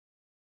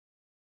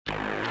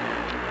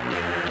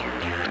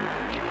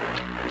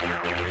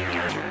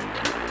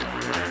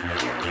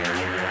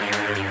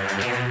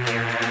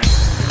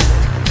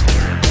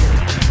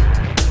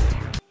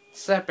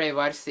up,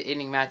 everybody? It's the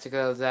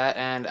Enigmatical that,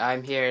 and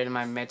I'm here in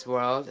my mid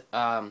world.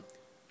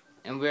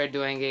 And we're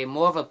doing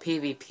more of a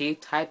PvP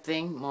type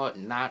thing, more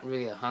not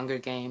really a Hunger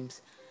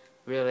Games,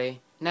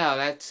 really. No,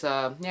 that's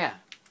yeah. Yeah.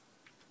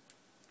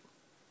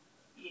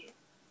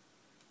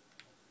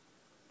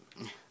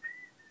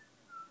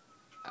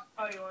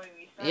 Oh, you want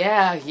me to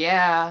start?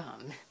 Yeah.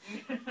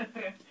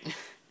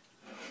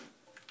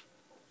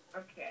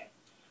 Okay,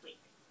 sweet.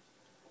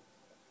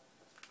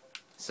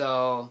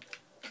 So,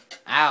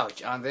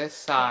 ouch on this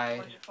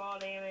side. Bunch of fall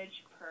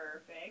damage,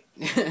 perfect.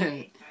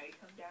 Okay, now you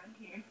come down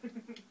here.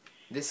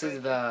 This Put is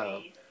your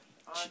the face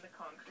on the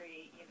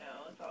concrete, you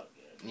know, it's all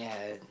good.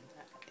 yeah.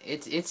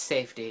 It's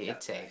safety.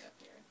 It's safe. Right up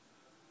here.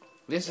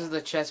 This is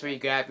the chest where you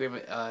grab your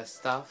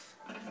stuff.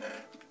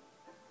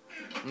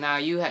 Now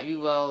you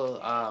will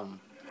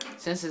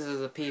since this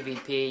is a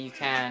PvP, you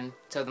can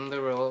tell them the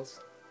rules.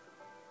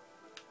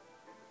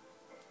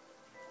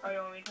 Oh, you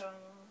want me to tell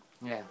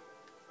them? Yeah.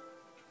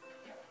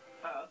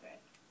 Oh, okay.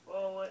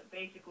 Well,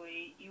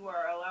 basically, you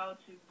are allowed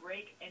to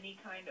break any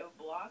kind of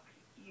block.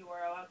 You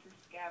are allowed to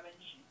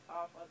scavenge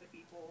off other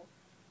people.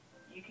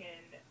 You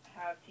can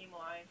have team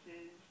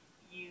alliances.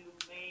 You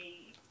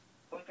may,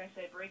 like I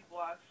said, break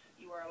blocks.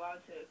 You are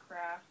allowed to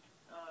craft,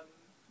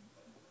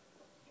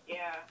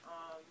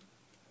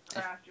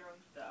 craft your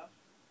own stuff.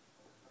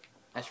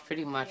 That's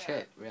pretty much yeah.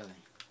 it, really.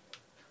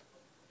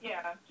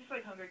 Yeah, just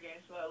like Hunger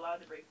Games, but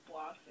allowed to break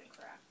blocks and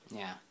craft.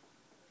 Yeah.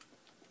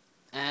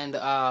 And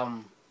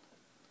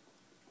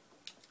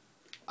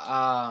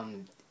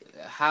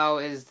how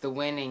is the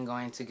winning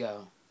going to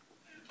go?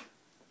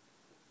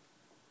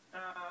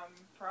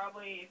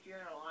 Probably if you're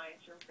in an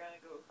alliance, you're gonna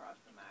go across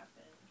the map,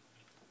 and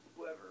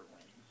whoever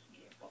wins,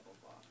 blah blah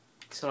blah.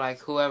 So like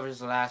whoever's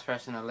the last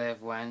person to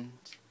live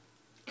wins,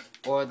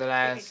 or the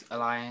last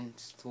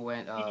alliance to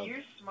win. If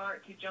you're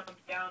smart to jump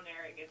down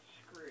there and get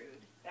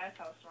screwed, that's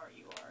how smart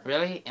you are.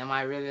 Really? Am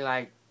I really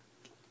like?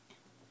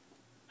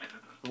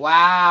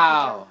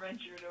 Wow. I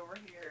ventured over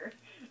here.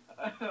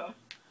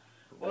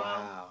 Well,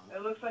 Wow.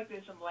 it looks like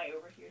there's some light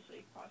over here, so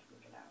you can possibly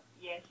get out.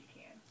 Yes, you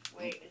can.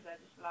 Wait, is that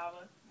just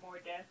lava? More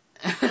death?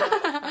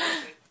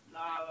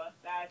 Lava.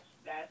 That's.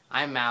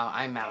 I'm out.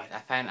 I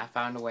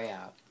found a way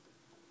out.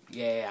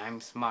 Yeah,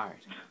 I'm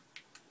smart.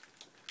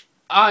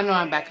 Oh no,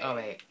 I'm back. Oh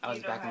wait, I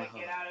was back in the hole.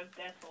 Get out of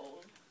death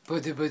holes.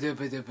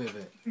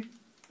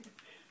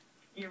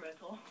 You're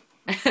mental.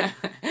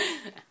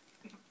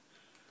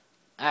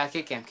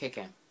 Kick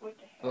him. What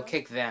the hell? Well,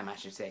 kick them, I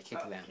should say. Kick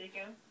them. Kick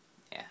him?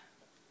 Yeah.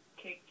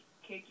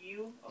 Kick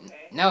you?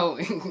 Okay. No,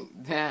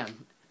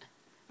 them.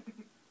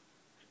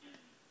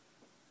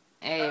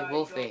 Hey,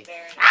 Wolfie.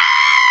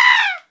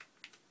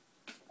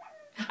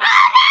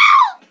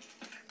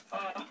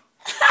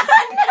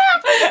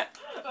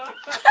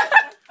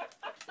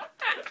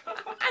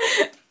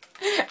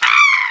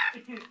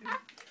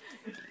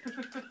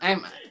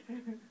 I'm.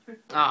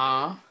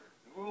 Aww.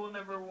 Rule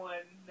number 1: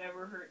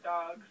 never hurt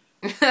dogs.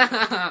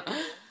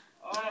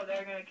 Oh,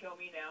 they're gonna kill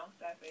me now.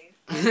 That face.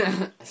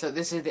 So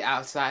this is the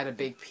outside of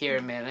Big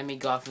Pyramid. Let me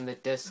go from the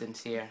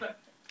distance here,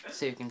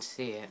 so you can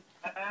see it.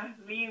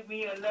 Leave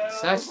me alone.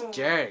 Such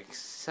jerks.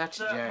 Such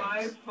Not jerks.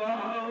 my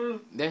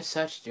fault. They're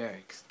such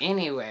jerks.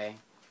 Anyway,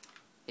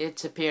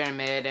 it's a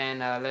pyramid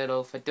and a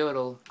little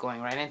fadoodle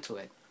going right into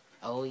it.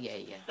 Oh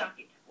yeah. Suck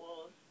it,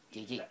 wolves.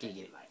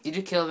 Did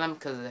you kill them?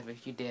 Because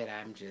if you did,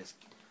 I'm just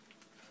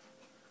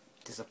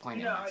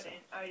disappointed. No, I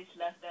didn't. I just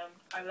left them.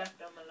 I left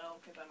them alone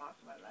because I'm off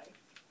my life.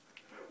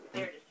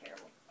 They're just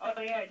terrible.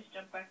 Oh yeah, I just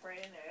jumped back right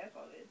in there. That's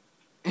all it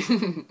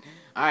is.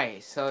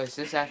 Alright, so is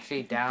this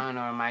actually down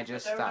or am I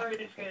just They're stuck? really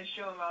just gonna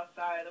show them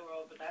outside of the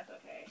world, but that's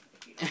okay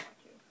if you don't want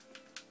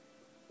to.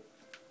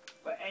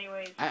 But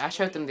anyways, I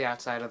showed them the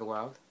outside of the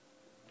world.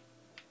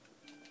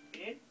 You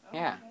did? Oh,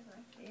 Yeah.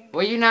 Okay, right.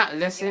 Were you not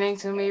listening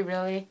to me,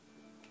 really?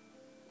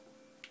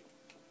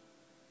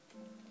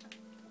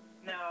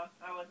 No,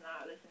 I was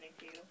not listening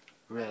to you.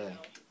 Really?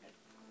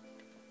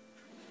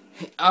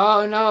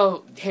 Oh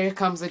no, here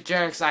comes the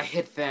jerks. I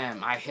hit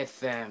them. I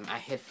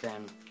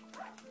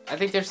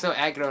think they're so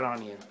aggroed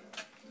on you.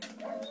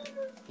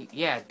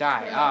 Yeah,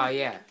 die. Oh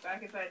yeah.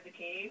 Back inside the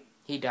cave.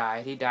 He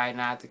died.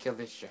 Now I have to kill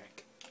this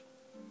jerk.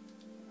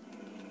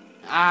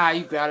 Ah,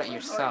 you got it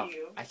yourself.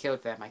 You? I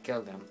killed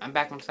them. I'm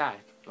back inside.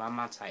 Well, I'm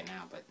outside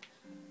now, but...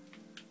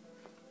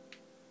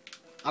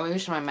 Oh, wait,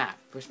 where's my map?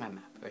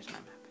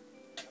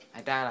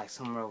 I died like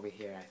somewhere over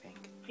here, I think.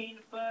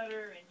 Peanut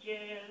butter and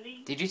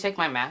jelly. Did you take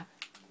my map?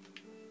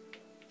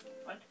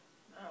 What?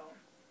 Oh.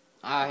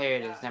 Oh, here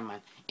it is. Never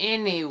mind.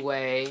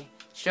 Anyway,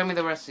 show me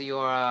the rest of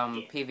your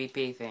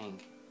PvP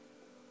thing.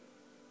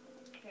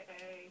 Okay.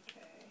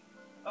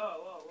 Oh,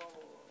 whoa.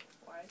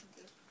 Why isn't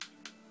this?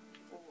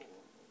 Whoa.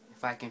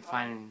 If I can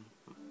find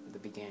the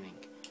beginning.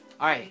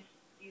 Alright.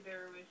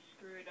 Either was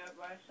screwed up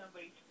by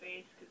somebody's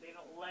face because they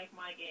don't like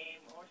my game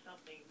or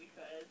something,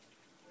 because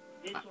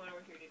this one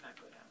over here did not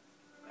go down.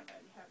 I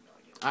have no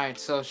idea. Alright,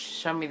 so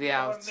show me the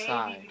outside.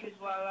 Or maybe because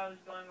while I was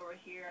going over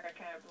here, I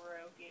kind of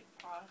broke it,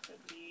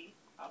 possibly.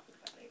 I'll fix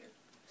that later.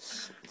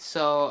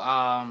 So,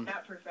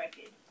 Not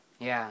perfected.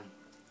 yeah.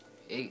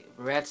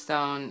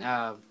 redstone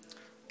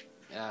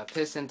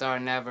pistons are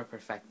never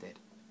perfected.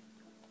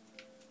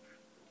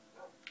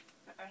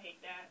 I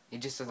hate that. It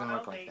just doesn't Why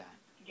work don't like they that.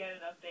 get an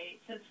update?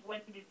 Since when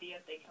did the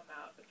update come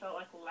out? It felt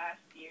like last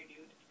year,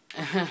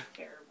 dude.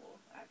 Terrible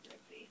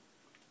accuracy.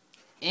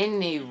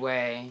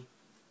 Anyway,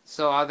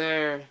 so are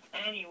there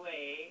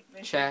Anyway, Mr.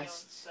 Jones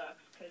chests?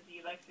 sucks because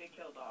he likes to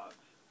kill dogs.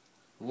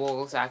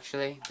 Wolves,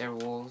 actually. They're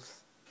wolves.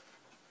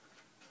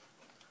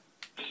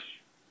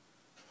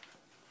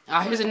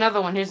 Ah, here's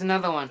another one. Here's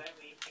another one.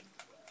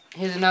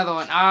 Here's another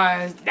one.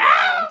 Ah,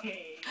 no!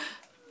 Okay.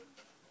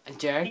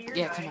 Jared? You're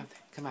Yeah, nice.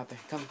 come out there.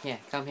 Come out there.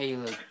 Come here, you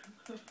little.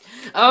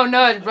 Oh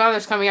no, his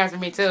brother's coming after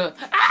me too.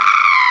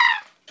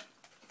 Ah!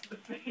 The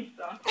face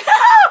off.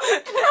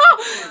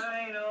 No!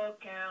 Final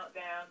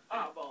countdown.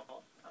 Oh,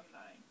 balls. I'm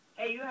dying.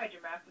 Hey, you had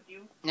your map with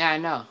you? Yeah, I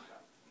know.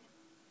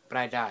 But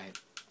I died.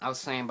 I was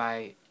slain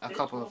by a This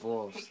couple of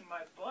wolf is wolves. kicking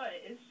my butt.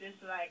 It's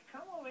just like,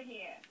 come over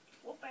here.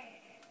 Whoop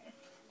ass.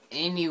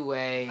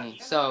 Anyway,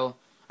 so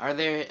are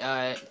there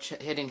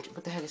hidden?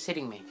 What the heck is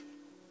hitting me?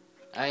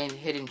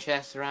 Hidden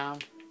chests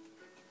around?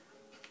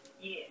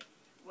 Yes.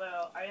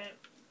 Well, I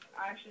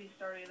actually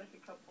started like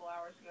a couple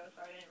hours ago,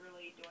 so I didn't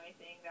really do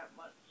anything that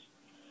much.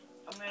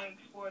 I'm gonna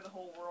explore the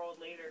whole world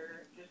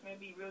later. There's gonna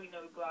be really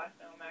no glass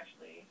dome.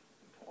 Actually,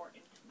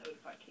 important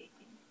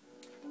notification.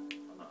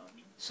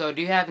 So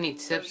do you have any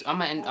tips? I'm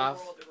gonna end whole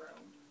off. world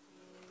around.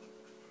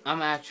 I'm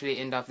gonna actually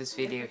end off this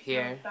video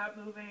here. Stop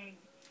moving.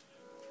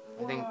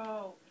 I think-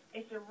 Whoa,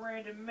 it's a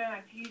random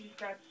map. You just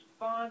got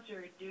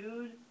sponsored,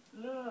 dude.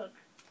 Look,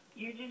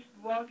 you're just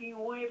walking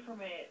away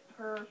from it.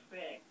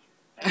 Perfect.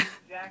 That's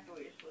exactly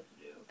what you're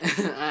supposed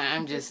to do.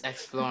 I'm just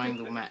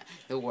exploring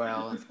the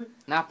world,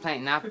 not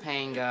paying you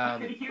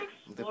the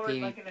explored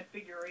PV. like in a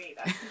figure eight.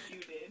 That's what you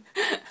did.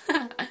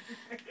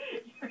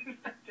 You're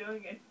not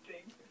doing anything.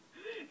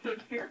 The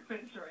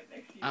pyramid's right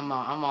next to you. I'm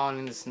all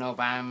in the snow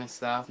biome and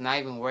stuff. Not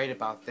even worried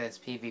about this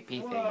PvP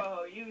thing.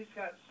 Whoa, you just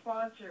got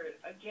sponsored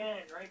again,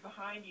 right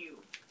behind you.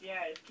 Yeah,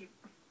 just keep.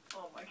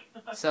 Oh my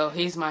god. So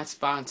he's my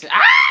sponsor.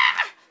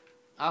 Ah!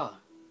 Oh,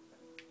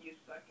 You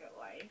suck at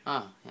life.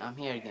 oh, I'm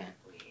here again.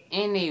 Apparently.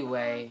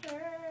 Anyway,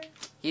 Sponsor.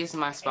 he's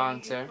my And you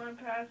sponsor. just run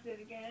past it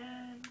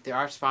again. There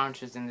are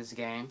sponsors in this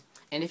game.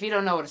 And if you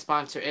don't know what a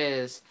sponsor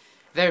is,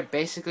 they're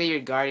basically your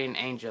guardian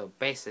angel,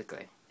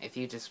 basically. If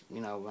you just,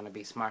 want to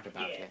be smart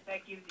about Yeah, it.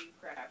 that gives you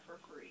crap for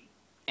free.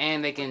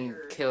 And they can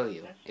kill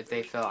you if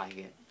they feel like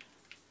it.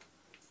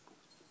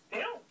 They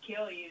don't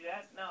kill you.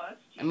 That's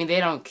I mean, they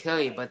don't kill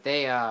you, but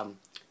they, will,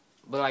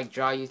 like,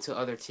 draw you to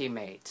other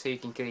teammates so you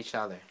can kill each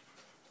other.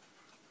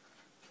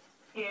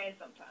 Yeah,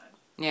 sometimes.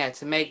 Yeah,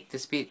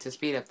 to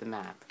speed up the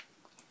map.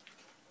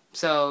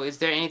 So, is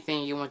there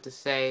anything you want to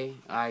say,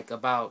 like,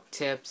 about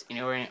tips,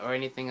 or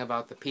anything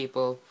about the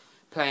people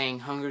playing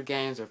Hunger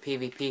Games or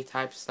PvP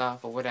type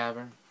stuff or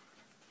whatever?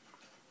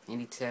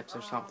 Any tips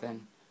or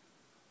something?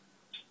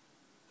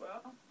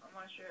 Well, I'm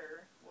not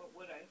sure. What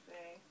would I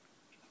say?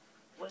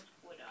 What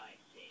would I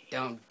say?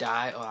 Don't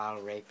die or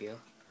I'll rape you.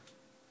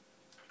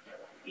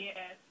 Yeah,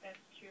 that's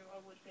true. I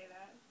would say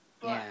that.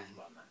 But, Yeah.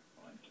 well, I'm not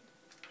going to.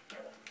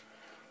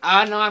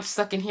 Oh no, I'm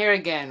stuck in here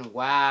again.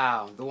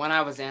 Wow. The one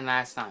I was in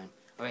last time.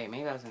 Oh, wait,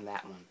 maybe I was in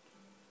that one.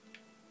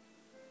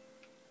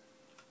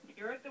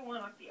 You're at the one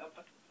on the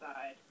opposite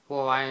side.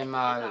 Well, I'm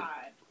Side.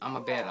 a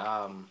bit,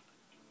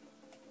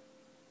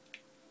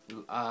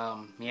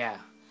 yeah.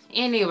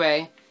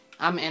 Anyway,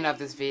 I'm gonna end up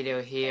this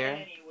video here.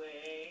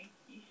 Anyway,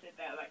 you said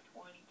that like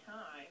 20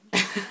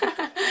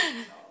 times.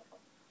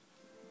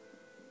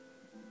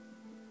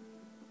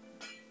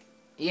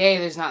 Yay,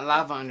 there's not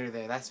lava under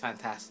there. That's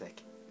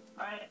fantastic.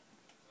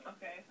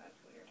 Okay, that's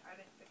weird. I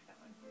didn't fix that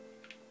one.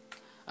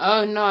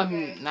 Oh no,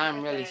 Okay, now I'm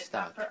I really said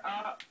stuck.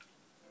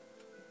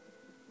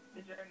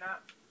 Is there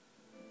not?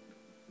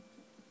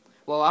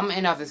 Well, I'm gonna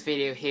end off this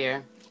video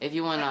here. If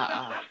you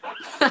wanna,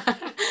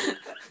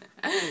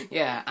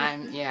 yeah, I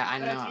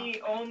know. That's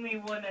the only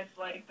one that's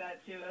like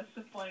that too. That's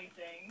the funny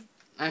thing.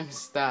 I'm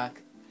stuck.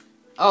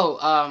 Oh,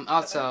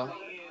 also,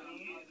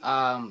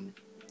 I'm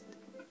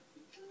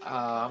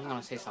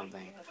gonna say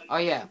something. Oh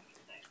yeah,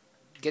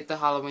 get the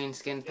Halloween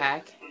skin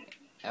pack.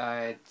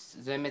 It's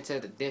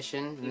limited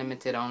edition,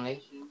 limited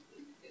only.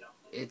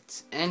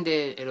 It's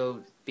ended. It'll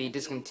be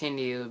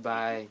discontinued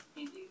by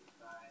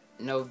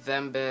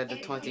November the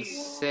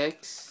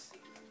 26th.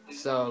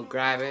 So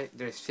grab it.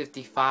 There's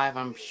 55,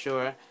 I'm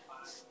sure,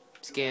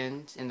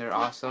 skins, and they're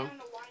awesome.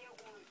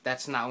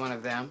 That's not one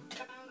of them.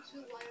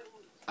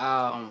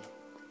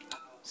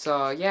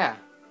 So yeah.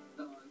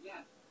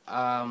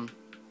 Oh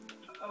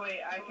wait,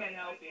 I can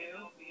help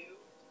you.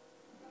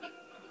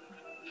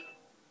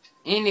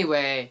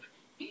 Anyway,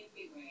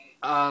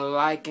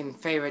 like and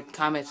favorite,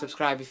 comment,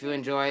 subscribe if you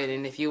enjoy it,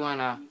 and if you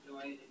wanna.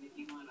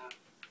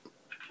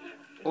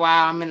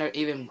 Wow, I'm in an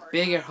even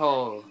bigger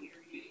hole.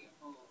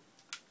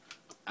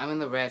 I'm in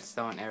the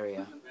redstone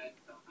area.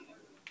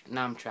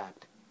 Now I'm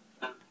trapped.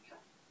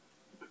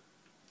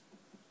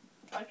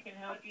 I can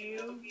help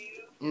you.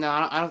 No,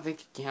 I don't think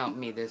you can help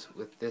me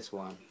with this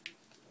one.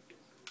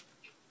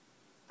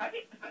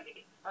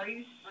 Are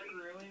you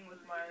screwing with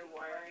my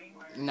wiring?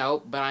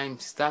 Nope, but I'm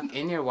stuck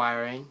in your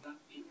wiring.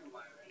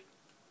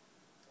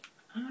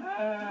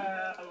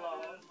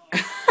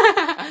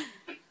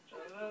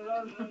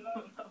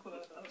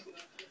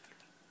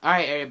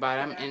 Alright,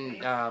 everybody, I'm in,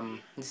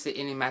 this is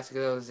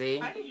Enigmatical Z.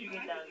 How did you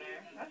get down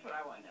there? That's what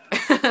I want to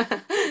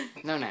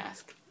know. Don't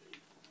ask.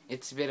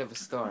 It's a bit of a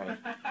story.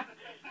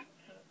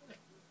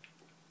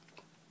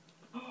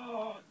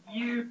 Oh,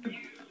 you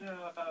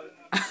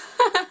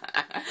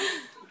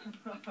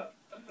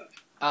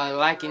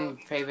like and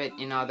favorite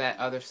and all that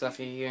other stuff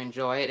if you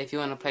enjoy it. If you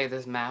want to play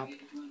this map,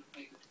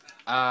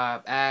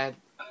 add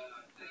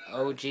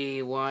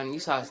OG1. You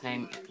saw his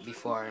name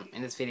before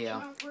in this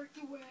video.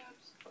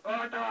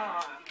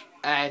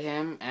 Add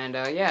him, and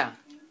yeah.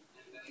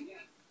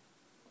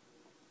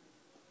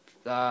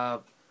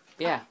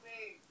 Yeah.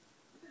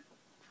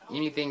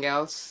 Anything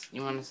else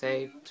you want to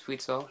say,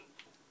 Sweet Soul?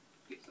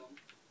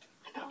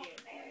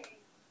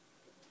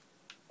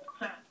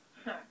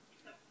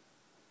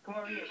 Come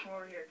over here, come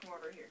over here, come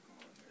over here, come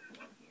over here,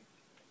 come over here.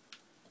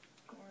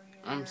 Come over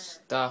here. I'm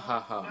stuck.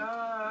 No.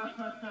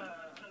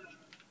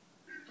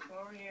 Come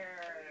over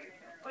here.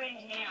 Wait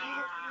here.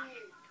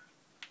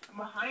 I'm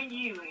behind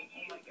you. Oh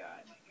my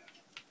god.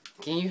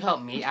 Can you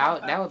help me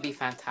out? That would be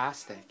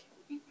fantastic.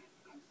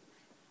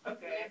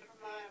 Okay.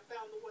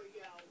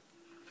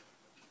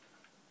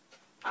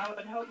 I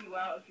would help you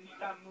out if you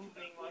stop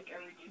moving like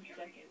every 2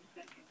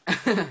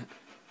 seconds.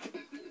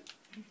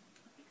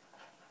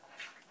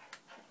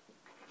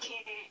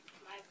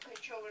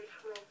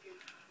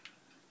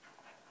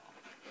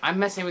 I'm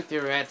messing with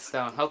your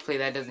redstone. Hopefully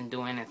that doesn't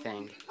do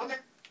anything. Okay.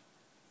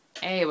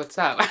 Hey, what's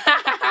up? No!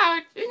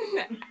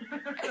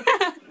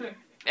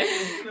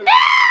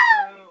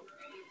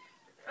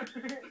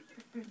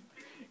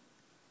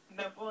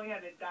 No, if only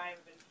had a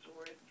diamond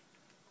sword.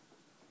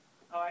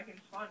 Oh, I can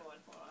spawn one.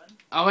 Hold on.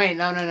 Oh wait,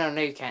 no,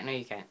 you can't. No,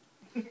 you can't.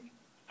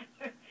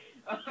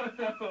 Oh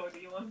no, do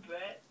you want to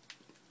bet?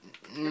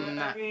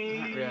 Not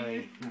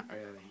really. Not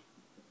really.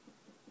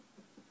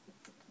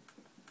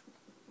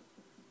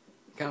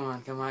 Come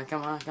on. Come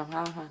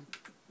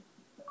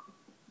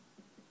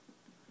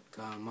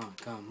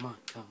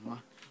on.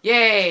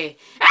 Yay!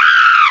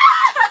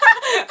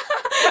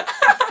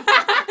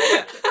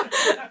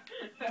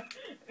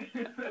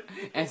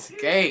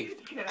 Escape.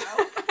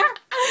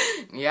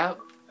 Yep.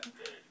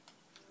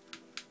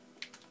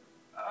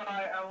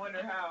 I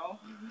wonder how.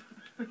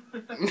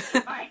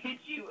 I hit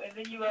you, and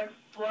then you like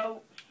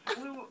flew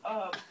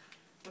up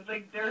with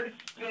like dirt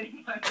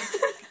spinning my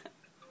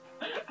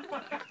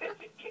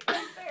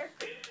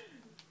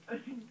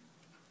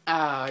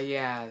Oh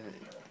yeah,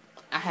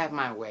 I have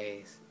my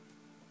ways.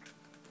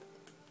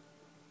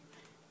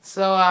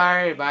 So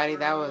everybody,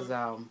 that was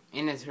an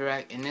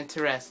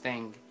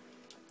interesting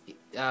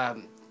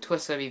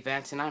twist of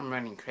events, and I'm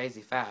running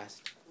crazy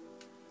fast.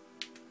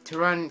 To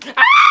run.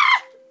 Ah!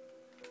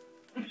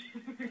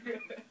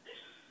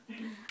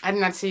 I did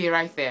not see you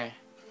right there.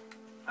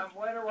 I'm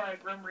wondering why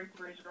Grim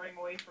Reaper is running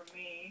away from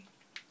me.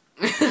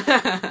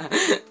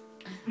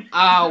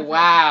 Oh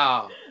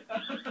wow.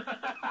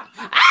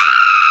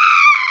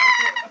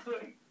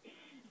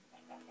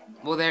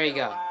 Well, there you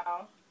go.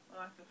 Wow, I'm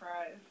not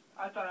surprised.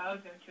 I thought I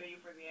was gonna kill you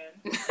for the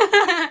end.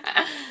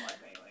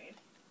 Anyways.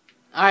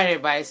 Alright,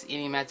 everybody, it's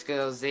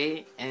Enigmatical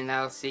Z, and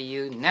I'll see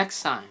you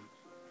next time.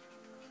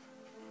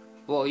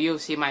 Well, you'll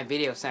see my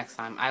videos next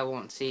time. I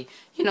won't see.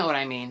 You know what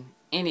I mean.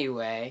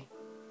 Anyway.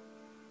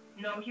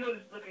 No, he'll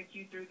just look at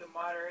you through the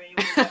monitor and he'll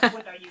be like,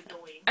 what are you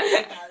doing?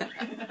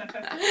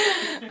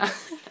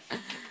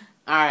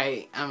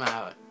 Alright, I'm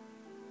out.